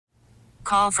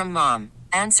Call from mom.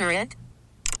 Answer it.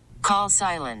 Call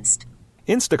silenced.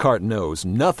 Instacart knows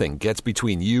nothing gets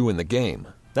between you and the game.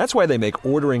 That's why they make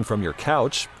ordering from your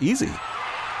couch easy.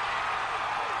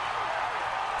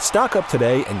 Stock up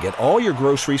today and get all your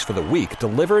groceries for the week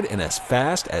delivered in as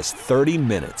fast as 30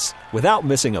 minutes without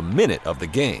missing a minute of the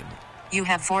game. You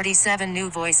have 47 new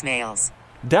voicemails.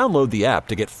 Download the app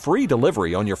to get free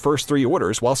delivery on your first 3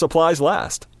 orders while supplies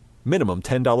last. Minimum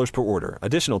 $10 per order.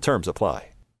 Additional terms apply.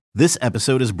 This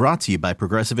episode is brought to you by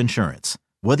Progressive Insurance.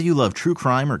 Whether you love true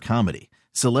crime or comedy,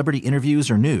 celebrity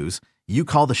interviews or news, you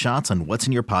call the shots on what's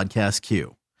in your podcast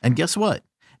queue. And guess what?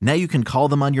 Now you can call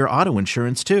them on your auto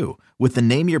insurance too with the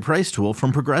Name Your Price tool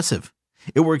from Progressive.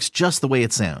 It works just the way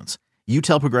it sounds. You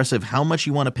tell Progressive how much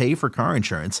you want to pay for car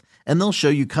insurance, and they'll show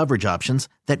you coverage options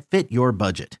that fit your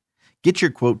budget. Get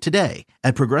your quote today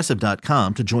at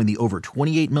Progressive.com to join the over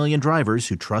 28 million drivers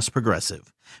who trust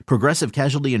Progressive. Progressive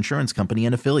Casualty Insurance Company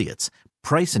and Affiliates.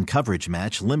 Price and coverage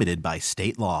match limited by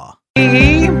state law.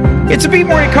 It's a Beat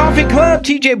Morning Coffee Club.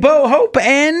 TJ, Bo, Hope,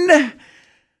 and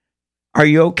are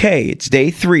you okay? It's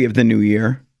day 3 of the new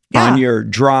year on your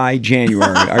dry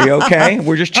January. Are you okay?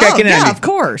 We're just checking in. Yeah, of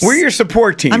course. We're your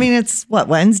support team. I mean, it's what,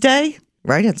 Wednesday?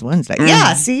 Right? It's Wednesday.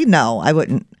 Yeah, see? No, I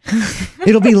wouldn't.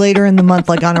 It'll be later in the month,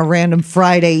 like on a random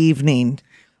Friday evening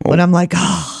when I'm like,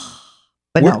 oh.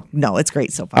 But no, it's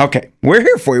great so far. Okay. We're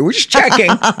here for you. We're just checking.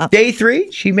 Day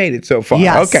 3, she made it so far.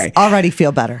 Yes, okay. Already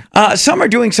feel better. Some are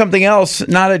doing something else,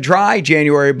 not a dry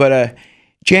January, but a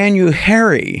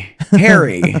JanuHairy.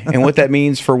 Hairy. And what that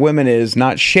means for women is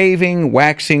not shaving,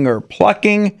 waxing, or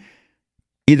plucking.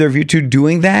 Either of you two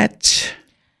doing that?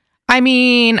 I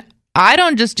mean, I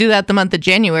don't just do that the month of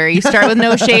January. You start with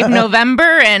no shave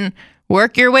November and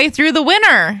work your way through the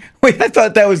winter. Wait, I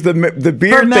thought that was the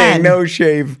beard thing, no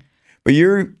shave. But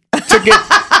you took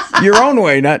it your own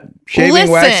way, not shaving,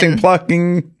 waxing,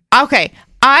 plucking. Okay.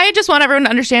 I just want everyone to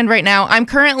understand right now, I'm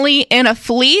currently in a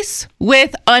fleece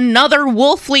with another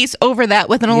wool fleece over that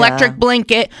with an electric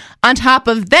blanket on top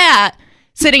of that,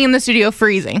 sitting in the studio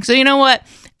freezing. So you know what?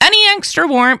 Any extra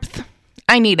warmth,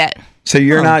 I need it. So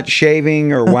you're not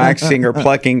shaving or waxing or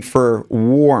plucking for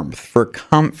warmth, for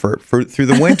comfort, through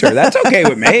the winter. That's okay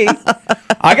with me.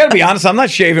 I got to be honest, I'm not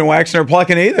shaving, waxing, or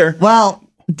plucking either. Well,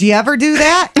 do you ever do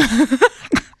that?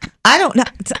 I don't know.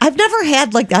 I've never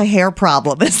had like a hair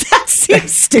problem. Does that seem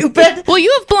stupid? Well,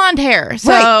 you have blonde hair,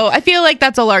 so I feel like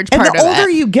that's a large part of it. And the older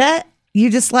you get, you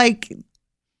just like,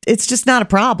 it's just not a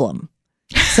problem.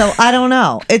 So I don't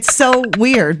know. It's so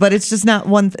weird, but it's just not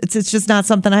it's just not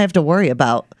something I have to worry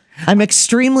about. I'm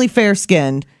extremely fair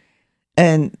skinned,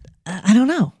 and I don't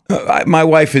know. My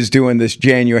wife is doing this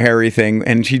JanuHairy thing,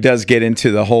 and she does get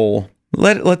into the whole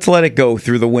let's let it go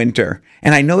through the winter.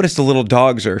 And I noticed the little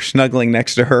dogs are snuggling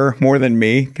next to her more than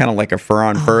me, kind of like a fur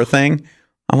on fur thing.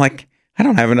 I'm like, I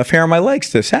don't have enough hair on my legs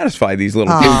to satisfy these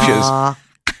little pooches.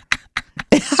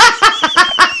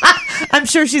 I'm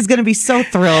sure she's going to be so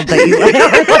thrilled that you let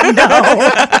everyone know.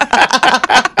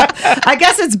 I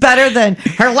guess it's better than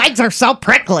her legs are so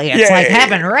prickly. It's like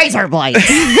having razor blades.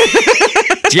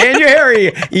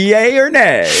 JanuHairy, yay or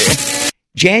nay?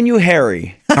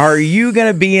 JanuHairy, are you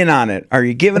going to be in on it? Are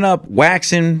you giving up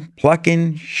waxing,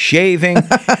 plucking, shaving?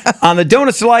 On the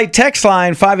Donuts Delight text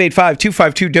line,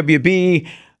 585-252-WB,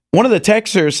 one of the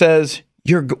texters says,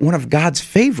 you're one of God's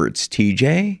favorites,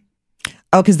 TJ.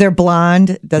 Oh, because they're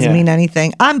blonde. Doesn't mean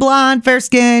anything. I'm blonde, fair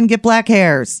skin, get black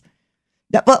hairs.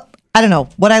 Well, I don't know.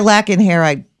 What I lack in hair,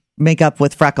 I make up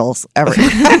with freckles.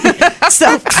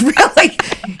 So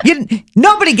really,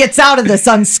 nobody gets out of this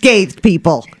unscathed,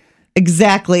 people.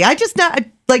 Exactly. I just not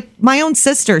like my own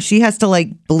sister. She has to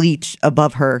like bleach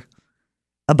above her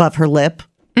lip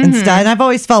instead. And I've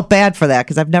always felt bad for that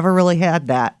because I've never really had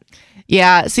that.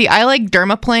 Yeah. See, I like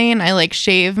dermaplane. I like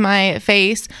shave my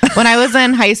face. When I was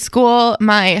in high school,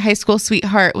 my high school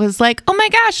sweetheart was like, "Oh my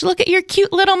gosh, look at your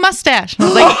cute little mustache." I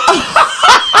was like,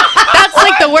 that's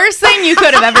like the worst thing you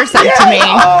could have ever said to me.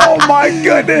 Oh my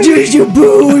goodness.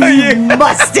 Juju-boo,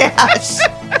 mustache.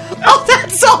 Oh,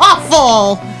 that's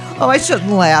awful. Oh, I shouldn't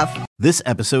laugh. This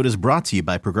episode is brought to you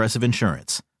by Progressive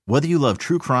Insurance. Whether you love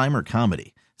true crime or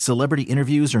comedy, celebrity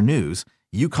interviews or news,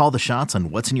 you call the shots on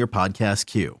what's in your podcast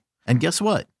queue. And guess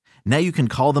what? Now you can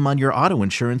call them on your auto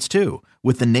insurance too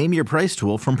with the Name Your Price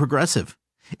tool from Progressive.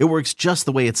 It works just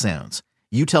the way it sounds.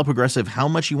 You tell Progressive how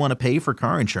much you want to pay for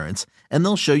car insurance, and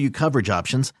they'll show you coverage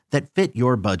options that fit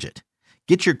your budget.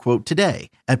 Get your quote today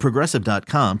at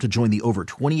Progressive.com to join the over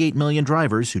 28 million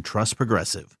drivers who trust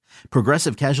Progressive.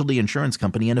 Progressive Casualty Insurance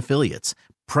Company and Affiliates.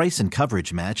 Price and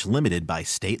coverage match limited by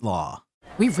state law.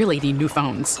 We really need new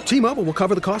phones. T-Mobile will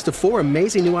cover the cost of 4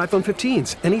 amazing new iPhone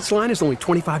 15s, and each line is only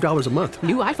 $25 a month.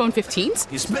 New iPhone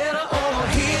 15s? It's better over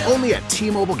here. Only at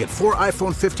T-Mobile, get 4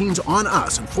 iPhone 15s on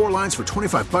us and 4 lines for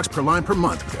 $25 per line per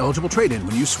month with eligible trade-in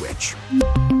when you switch.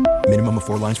 Minimum of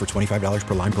 4 lines for $25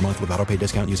 per line per month with autopay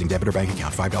discount using debit or bank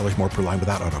account. $5 more per line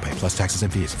without autopay, plus taxes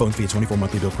and fees. Phone fee at 24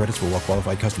 monthly bill credits for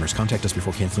well-qualified customers. Contact us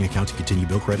before canceling account to continue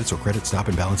bill credits or credit stop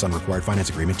and balance on required finance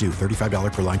agreement due.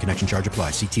 $35 per line connection charge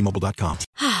applies. See T-Mobile.com.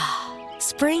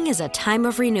 Spring is a time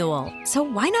of renewal, so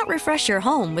why not refresh your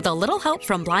home with a little help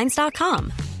from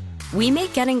Blinds.com? We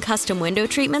make getting custom window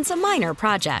treatments a minor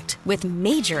project with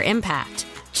major impact.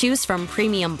 Choose from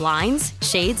premium blinds,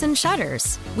 shades, and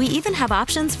shutters. We even have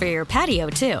options for your patio,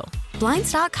 too.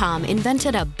 Blinds.com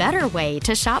invented a better way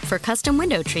to shop for custom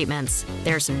window treatments.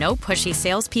 There's no pushy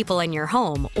salespeople in your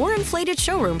home or inflated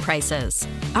showroom prices.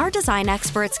 Our design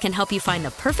experts can help you find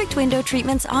the perfect window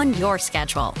treatments on your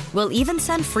schedule. We'll even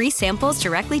send free samples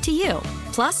directly to you.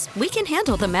 Plus, we can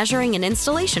handle the measuring and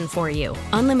installation for you.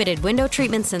 Unlimited window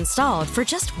treatments installed for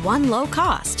just one low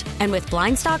cost. And with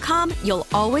Blinds.com, you'll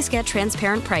always get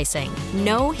transparent pricing.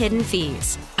 No hidden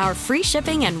fees. Our free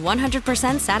shipping and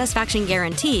 100% satisfaction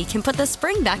guarantee can put the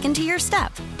spring back into your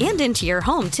step and into your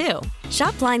home, too.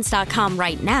 Shop Blinds.com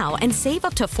right now and save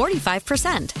up to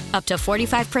 45%. Up to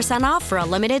 45% off for a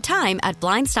limited time at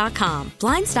Blinds.com.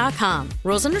 Blinds.com.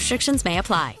 Rules and restrictions may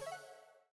apply.